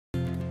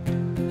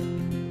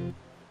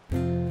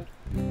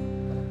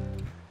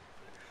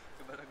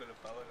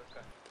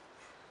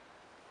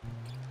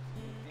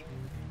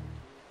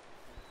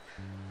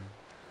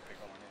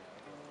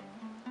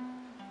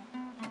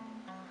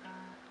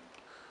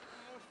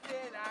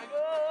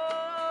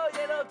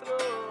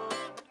nosotros.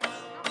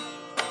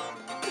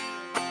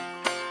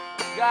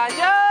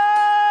 ¡Gañón!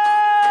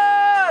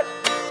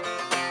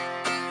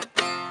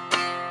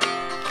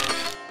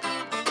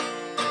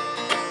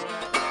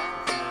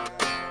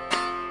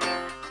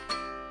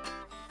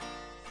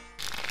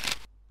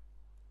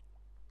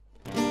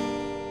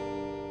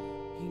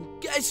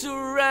 It's a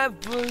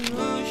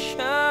revolution.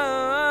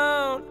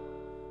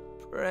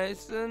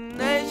 Praise the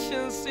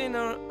nations in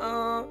our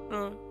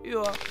honor.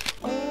 You are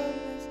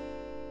honest,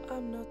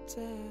 I'm not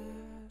dead.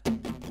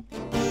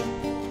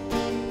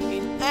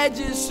 In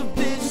edges of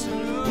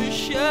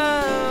dissolution,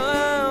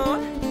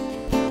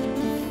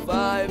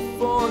 fight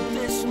for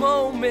this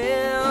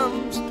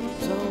moment.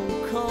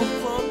 Don't come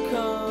for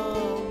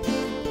come.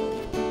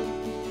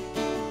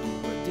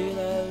 Where did I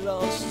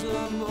lost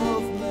the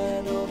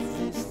movement of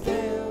this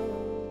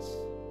dance?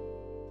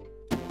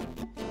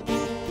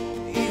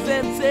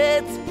 Even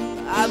it,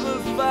 I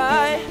will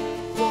fight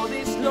for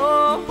this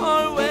long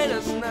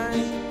weightless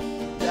night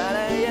that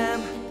I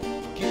am.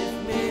 Give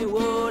me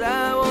what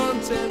I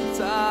want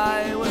and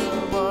I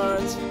will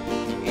want.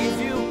 If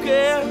you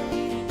care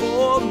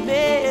for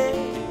me,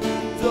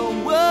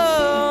 don't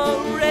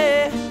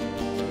worry,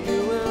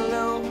 you will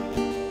know.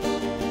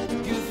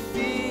 Good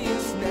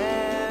things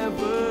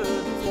never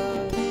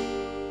die.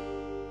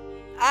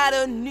 I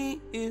don't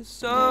need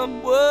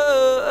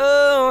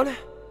someone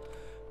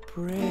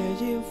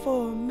praying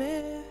for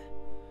me,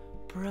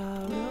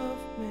 proud of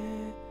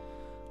me.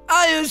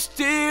 Are you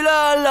still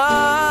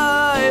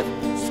alive?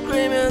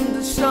 Screaming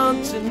the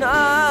sun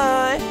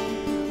tonight,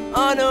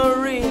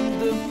 honoring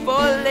the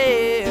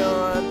fallen,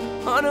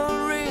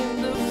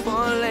 honoring the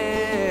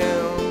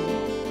fallen.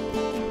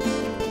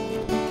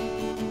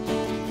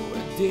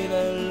 Where did I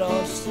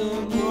lost the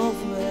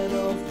movement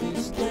of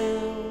this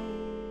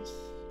dance?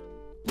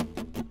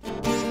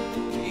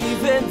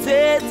 Even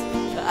dead,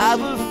 I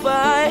will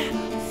fight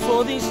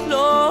for this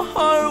long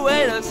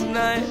weightless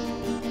night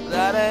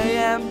that I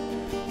am.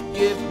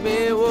 Give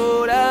me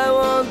what I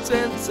want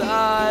and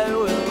I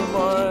will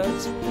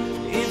want.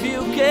 If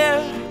you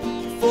care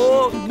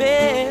for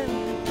me,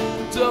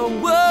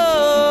 don't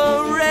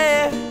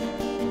worry,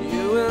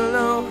 you will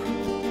know.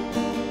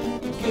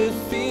 Good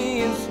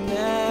things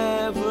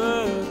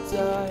never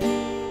die.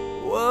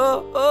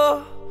 Whoa,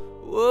 oh,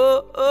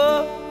 whoa,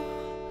 oh,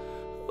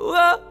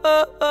 whoa,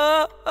 oh,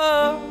 oh,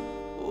 oh,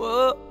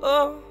 whoa,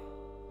 oh.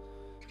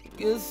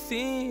 Good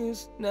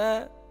things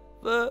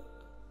never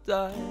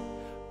die.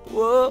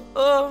 Whoa,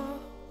 oh,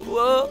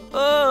 whoa,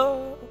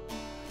 oh,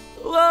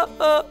 whoa,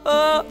 oh,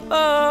 oh,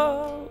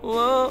 oh,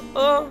 whoa,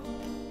 oh.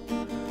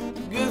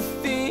 Good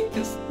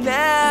things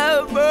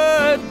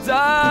never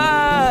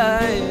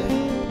die.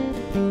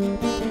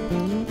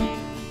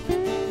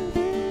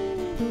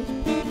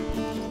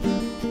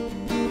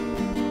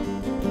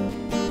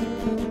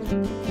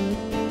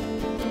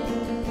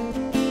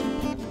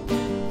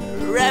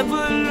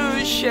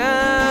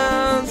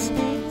 Revolutions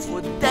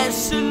for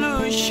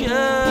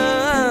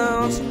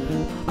dissolutions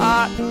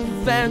are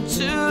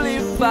eventually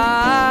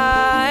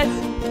fine.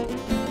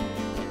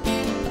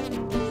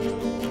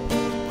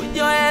 Put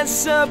your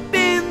hands up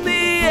in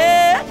the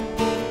air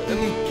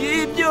and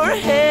keep your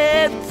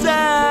head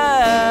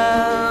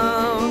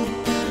down,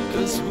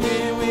 'cause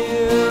we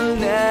will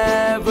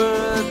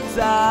never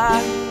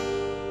die.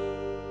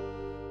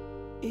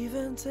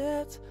 Even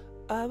dead,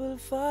 I will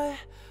fight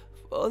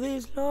for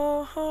this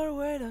long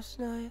weightless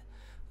night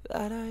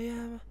that I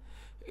am.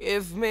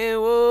 Give me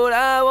what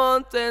I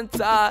want and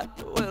I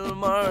will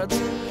march.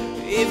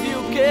 If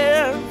you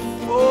care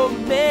for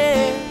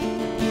me,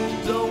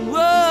 don't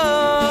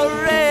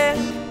worry,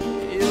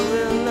 you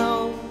will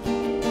know.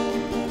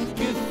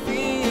 Good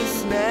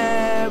things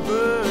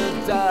never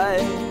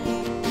die.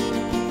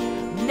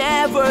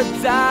 Never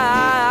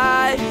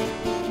die.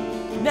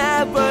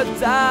 Never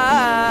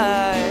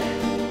die.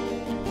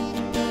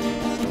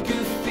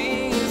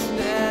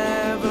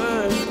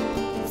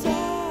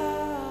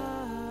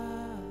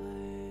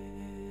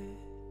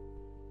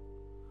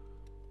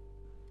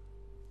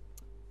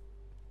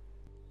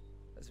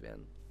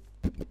 Bien.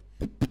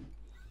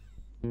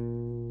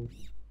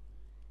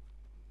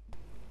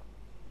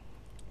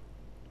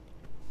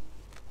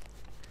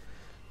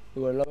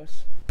 You were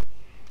lovers?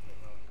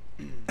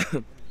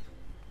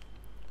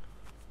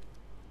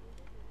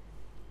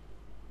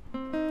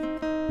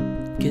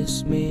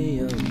 Kiss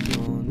me up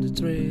on the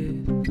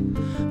tree,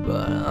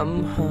 but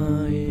I'm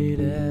hiding.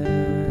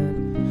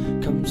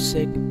 Come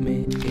seek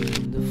me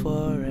in the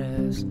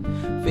forest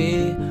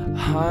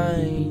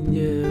behind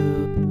you.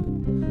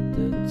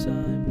 The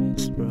time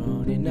is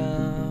running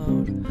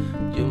out.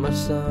 You my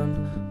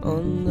sun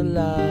on the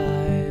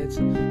lights,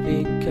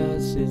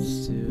 because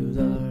it's too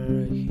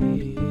dark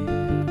here.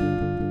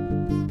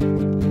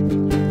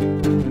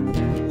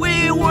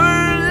 We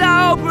were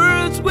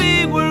lovers,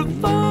 we were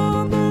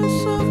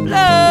fathers of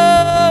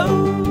love.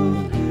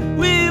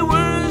 We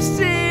were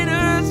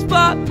sinners,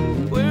 but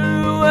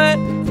we're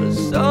waiting for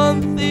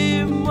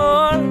something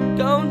more.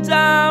 Come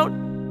down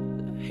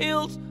the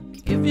hills,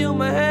 give you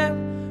my hand.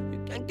 You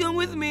can come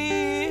with me.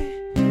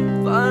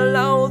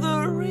 Follow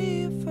the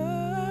river.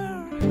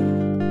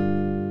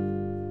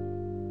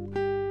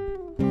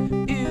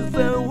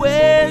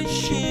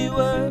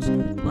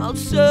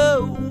 walks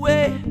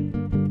away.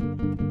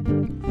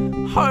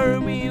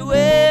 Hurt me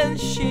when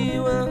she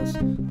was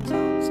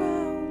down,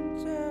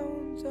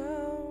 down,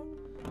 down,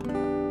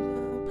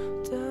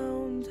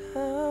 down,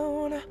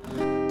 down.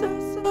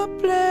 There's a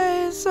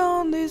place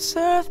on this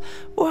earth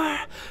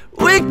where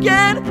we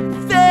can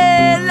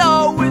fail,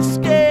 always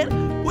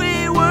can.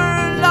 We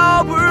were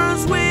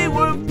lovers, we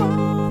were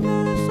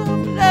fathers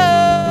of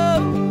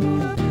love.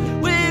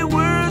 We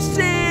were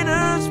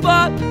sinners,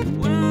 but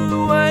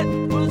we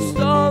went for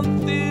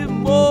something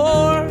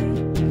more.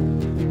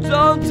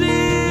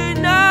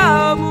 Something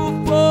I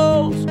move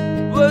falls,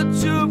 but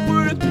you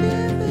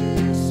forgive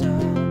me, so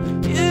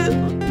you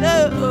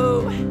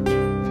know.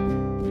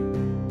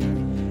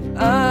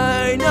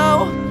 I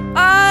know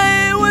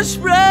I was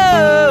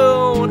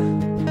wrong.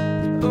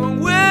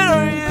 Where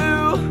are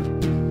you?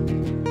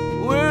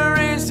 Where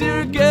is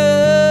your girl?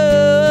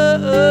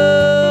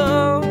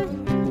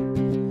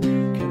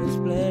 Can't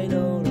explain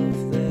all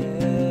of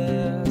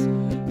this.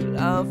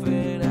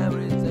 Laughing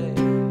every day.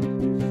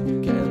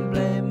 Can't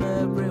blame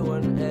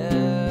everyone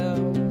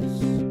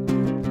else.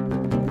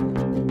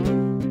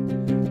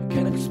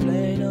 Can't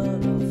explain all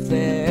of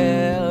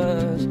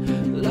this.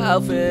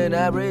 Laughing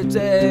every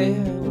day.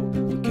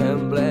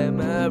 Can't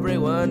blame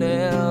everyone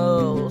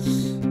else.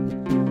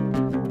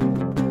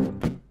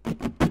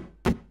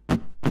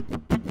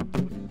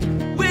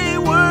 We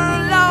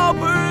were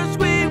lovers,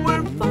 we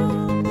were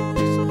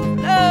fathers of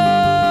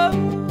love.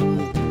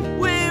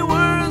 We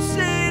were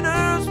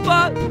sinners,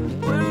 but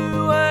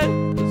we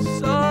went for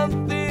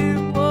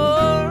something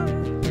more.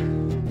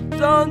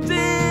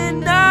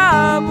 Something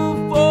I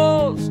move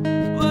falls,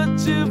 but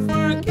you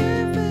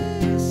forgive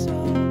me, so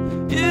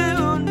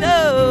you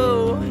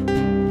know.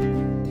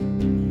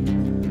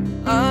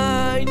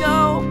 I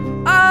know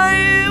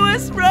I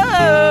was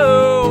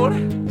wrong.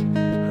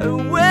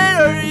 And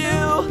where are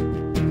you?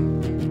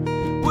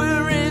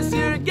 Where is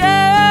your girl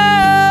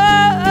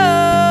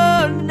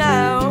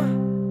now?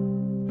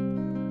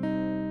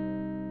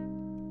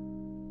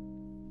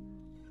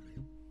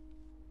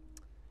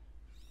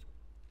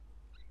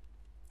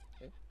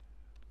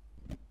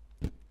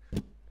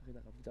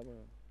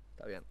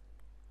 Está bien.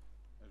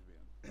 Es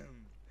bien.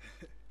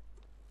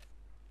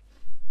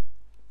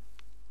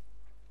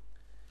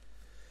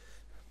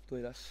 Tú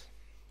dirás.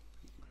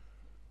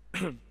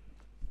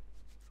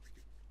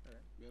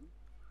 Bien.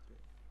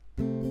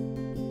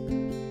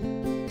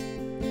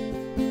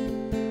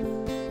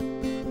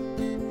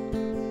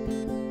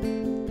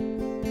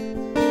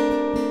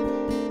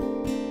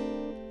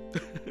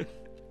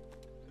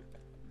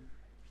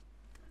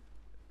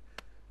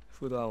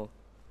 Puto vamos.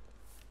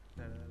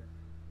 Dale, dale.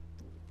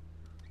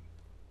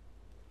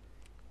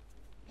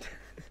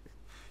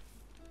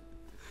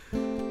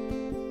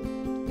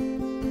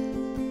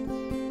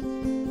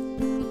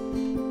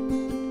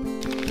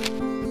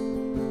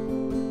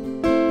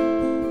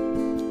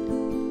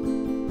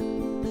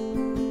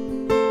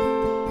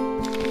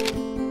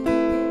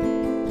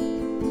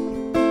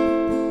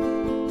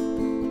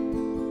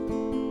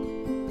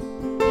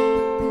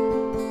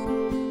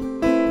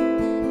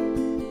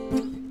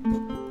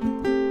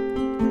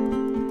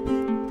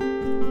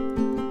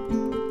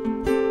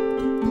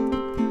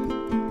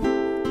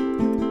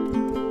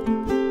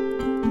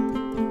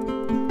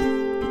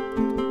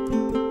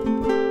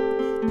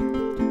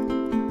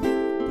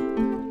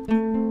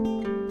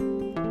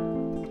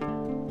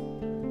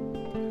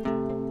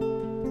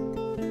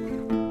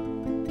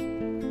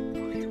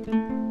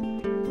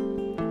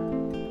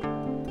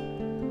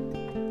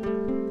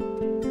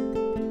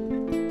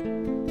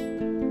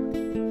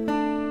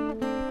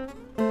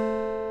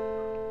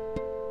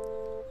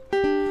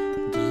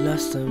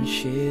 Last time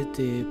she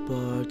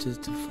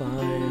departed to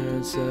find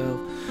herself,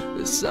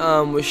 the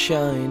sun was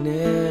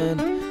shining,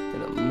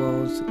 and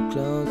amongst the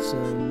clouds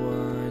and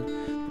wine,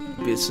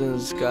 the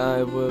distant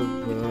sky was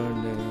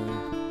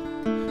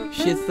burning.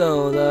 She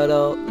thought that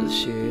all that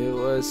she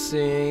was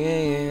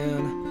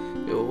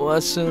seeing, it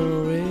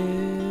wasn't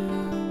real.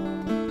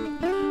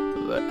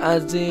 But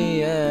at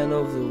the end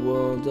of the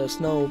world, there's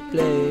no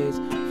place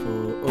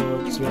for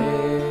our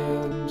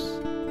dreams.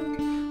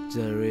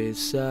 There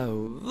is a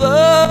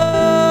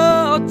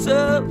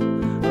water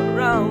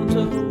around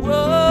the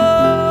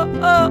world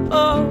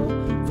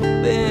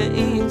for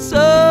being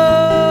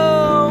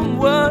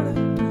someone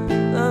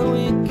that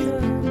we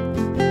can't.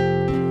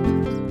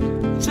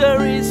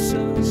 There is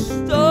a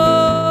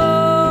story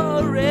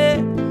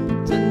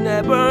that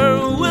never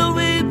will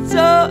be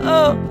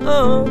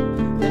told,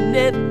 and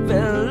it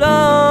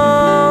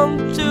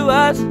belongs to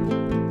us.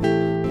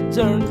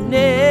 Their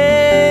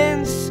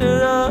names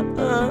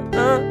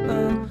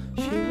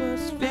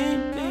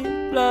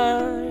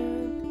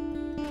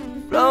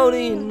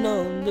floating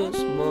on the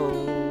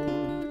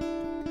smoke.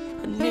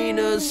 I need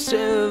a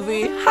sail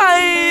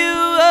behind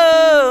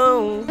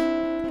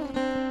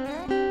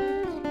you.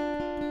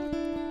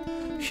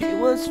 She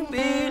was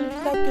feeling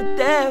like a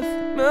deaf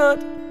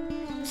mute,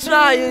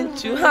 trying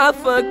to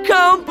have a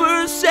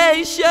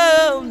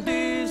conversation.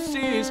 This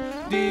is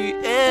the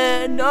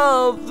end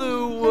of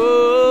the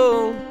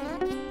world.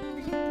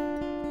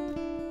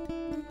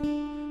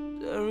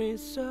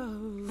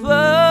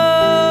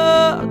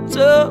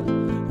 battle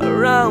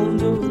around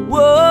the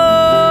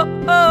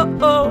world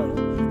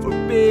for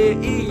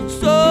being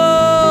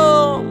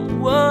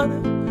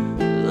someone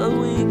that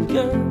we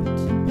can't.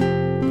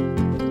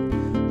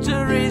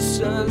 There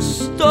is a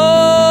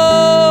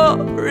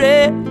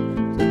story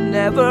that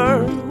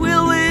never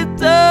will be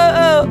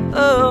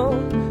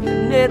told,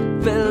 and it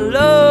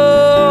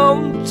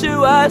belongs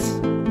to us.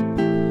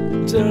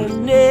 Their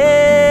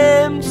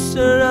names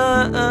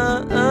are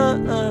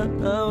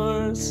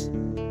ours.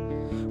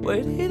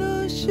 Where did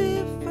I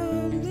ship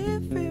and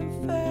if it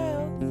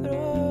fell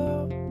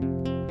through?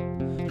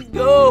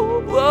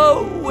 Go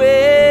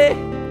away,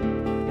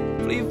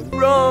 flee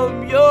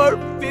from your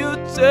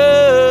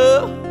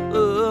future.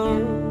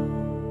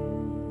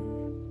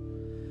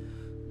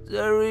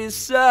 There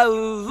is a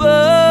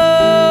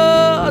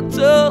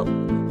battle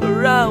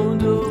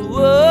around the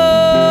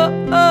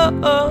world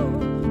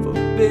for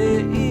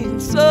being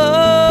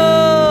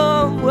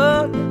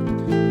someone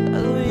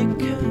that we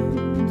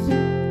can't.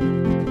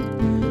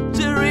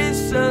 There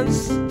is a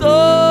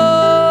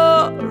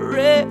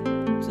story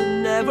that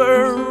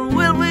never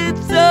will be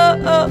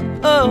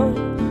told,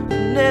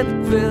 and it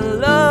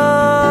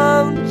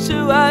belongs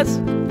to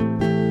us.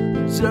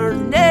 Their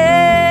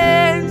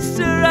names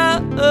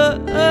are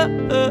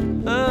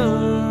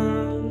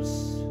ours.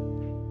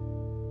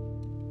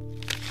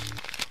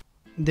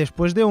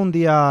 Después de un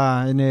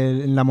día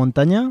en la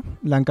montaña,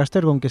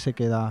 Lancaster, ¿con qué se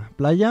queda?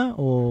 ¿Playa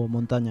o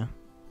montaña?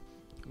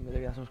 ¿Dónde te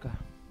quedas, Oscar?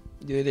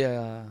 Yo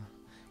diría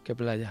que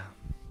playa.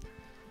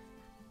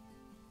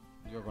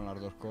 Yo con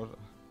las dos cosas.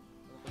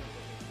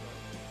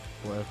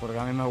 Pues porque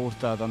a mí me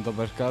gusta tanto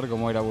pescar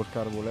como ir a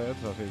buscar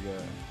bullets, así que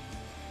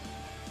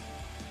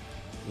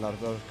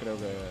las dos creo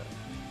que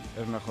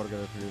es mejor que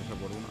decidirse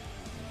por una.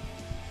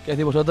 ¿Qué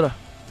decís vosotros?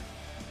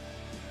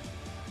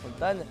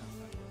 Montaña.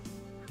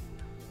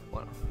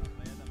 Bueno,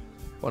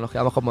 pues nos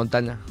quedamos con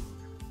montaña.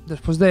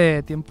 Después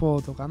de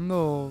tiempo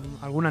tocando,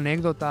 ¿alguna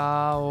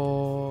anécdota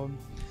o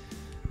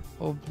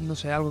no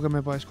sé, algo que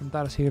me podáis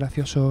contar así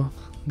gracioso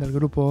del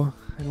grupo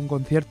en un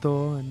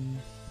concierto?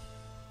 Bueno.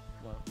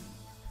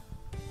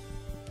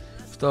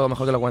 Esto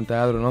mejor que lo cuente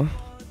Adru, ¿no?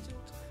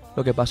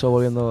 Lo que pasó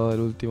volviendo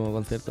del último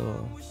concierto.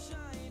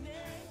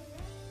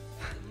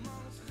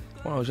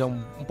 Bueno, o sea,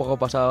 un poco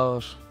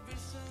pasados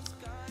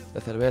de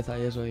cerveza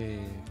y eso, y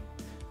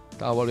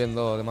estaba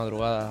volviendo de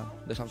madrugada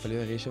de San Feliu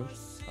de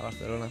Guíxols a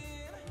Barcelona.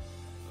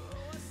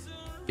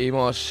 Y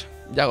vimos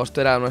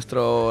Llagostera a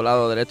nuestro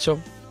lado derecho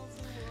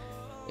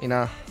y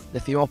nada,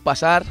 decidimos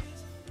pasar.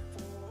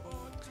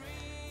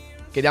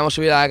 Queríamos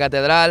subir a la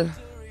catedral,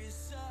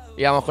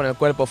 íbamos con el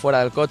cuerpo fuera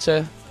del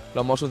coche,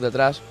 los Mossos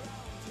detrás.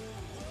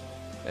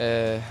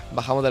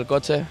 Bajamos del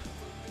coche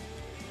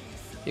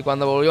y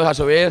cuando volvimos a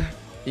subir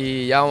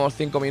y llevábamos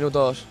 5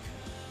 minutos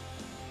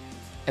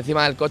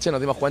encima del coche, nos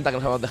dimos cuenta que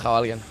nos habíamos dejado a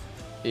alguien.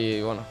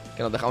 Y bueno,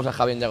 que nos dejamos a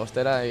Javi en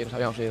Llagostera y nos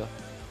habíamos ido.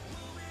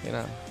 Y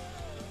nada,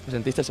 ¿te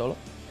sentiste solo?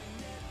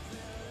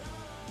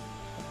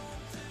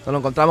 Nos lo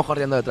encontramos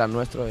corriendo detrás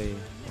nuestro y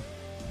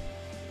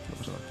no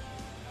pasó nada.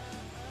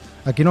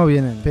 Aquí no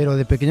vienen, pero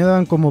de pequeño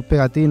daban como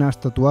pegatinas,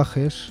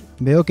 tatuajes.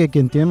 Veo que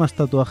quien tiene más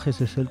tatuajes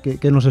es el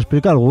que nos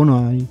explica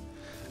alguno ahí.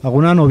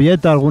 ¿Alguna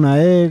novieta,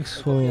 alguna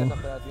ex? O... Esas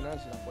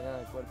pegatinas se las ponen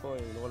al cuerpo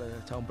y luego le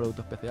echan un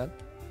producto especial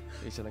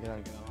y se le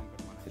quedan.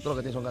 Y todo lo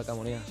que tiene son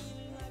calcamonías.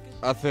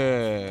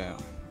 Hace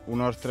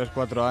unos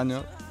 3-4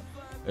 años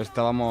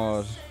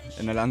estábamos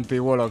en el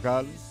antiguo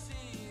local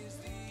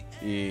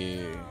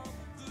y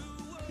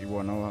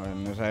bueno,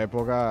 en esa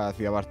época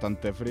hacía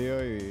bastante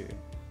frío y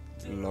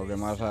lo que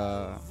más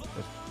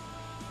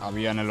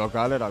había en el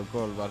local era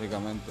alcohol,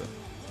 básicamente.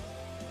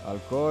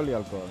 Alcohol y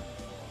alcohol.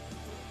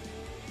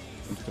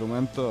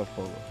 Instrumentos,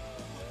 pocos.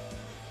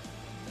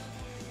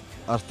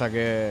 Hasta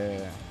que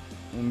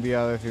un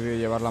día decidí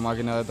llevar la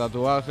máquina de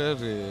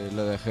tatuajes y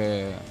le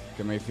dejé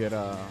que me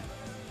hiciera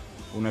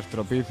un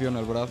estropicio en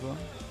el brazo,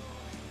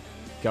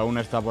 que aún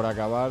está por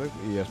acabar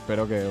y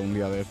espero que un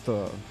día de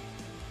esto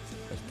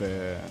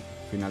esté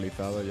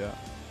finalizado ya,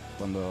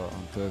 cuando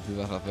te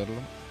decidas hacerlo.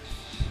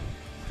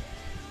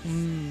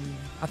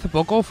 Hace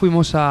poco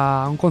fuimos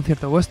a un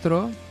concierto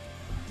vuestro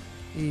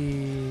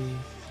y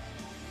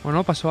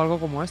bueno, pasó algo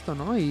como esto,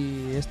 ¿no?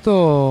 Y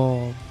esto,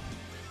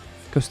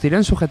 que os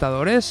tiren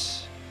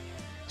sujetadores,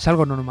 ¿es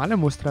algo normal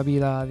en vuestra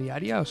vida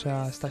diaria? O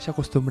sea, ¿estáis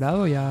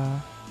acostumbrado ya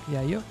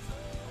a ello?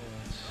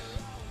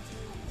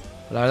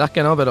 La verdad es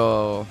que no,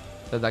 pero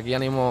desde aquí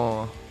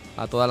animo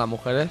a todas las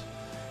mujeres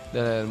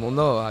del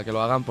mundo a que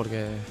lo hagan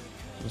porque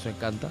nos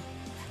encanta.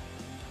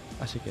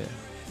 Así que...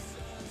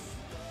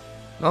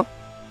 ¿no?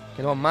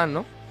 Queremos más,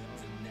 ¿no?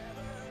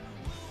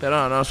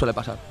 Pero no nos suele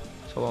pasar.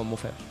 Somos muy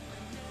feos.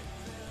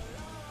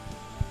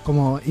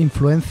 Como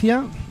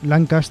influencia,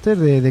 Lancaster,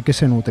 ¿de qué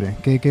se nutre?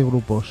 ¿Qué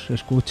grupos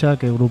escucha?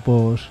 ¿Qué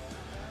grupos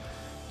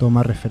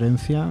toma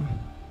referencia?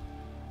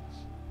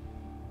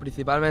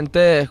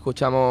 Principalmente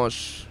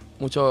escuchamos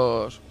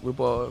muchos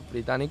grupos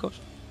británicos.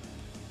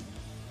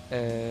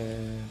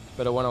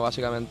 Pero bueno,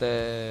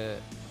 básicamente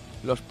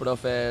los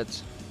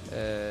Prophets,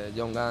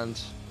 Young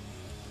Guns,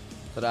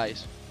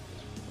 Thrice.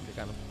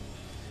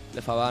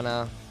 de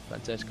Favana,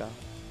 Francesca.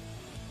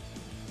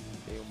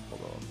 Y un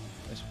poco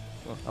eso.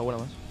 No, ¿alguna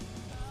más?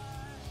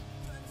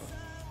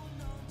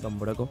 Don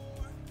Broco.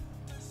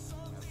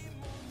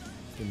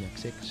 Y mi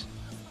ex.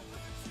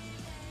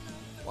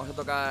 Vamos a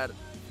tocar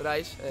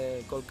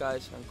Thrice, Cold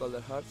Eyes and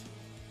Colder Hearts.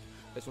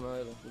 Es uno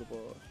de los grupos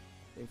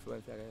de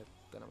influencia que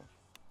tenemos.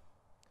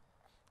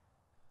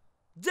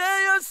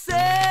 Day you're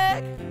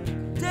sick,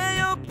 day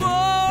you're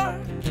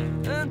bored,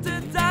 and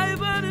to die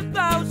by the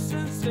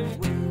thousands, and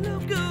we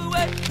look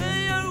away,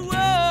 day you're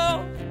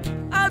well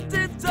at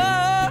the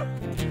door.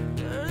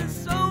 There's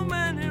so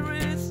many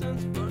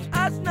reasons for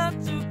us not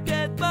to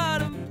get,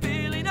 but I'm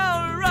feeling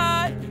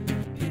alright.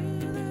 Here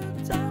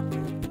the top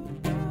of the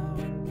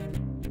world,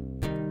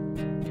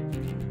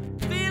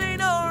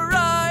 feeling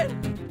alright.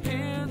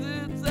 Here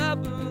the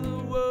top of the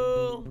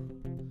world,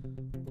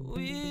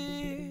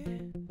 we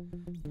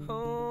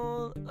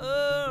hold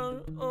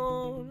our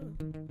own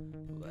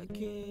by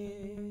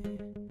keeping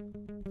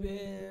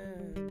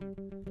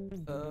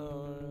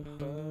our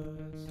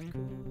hearts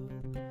cold.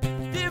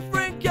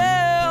 Different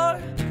girl,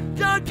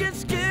 dark and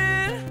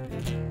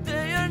skin,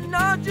 they are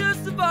not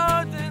just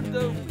about in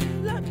the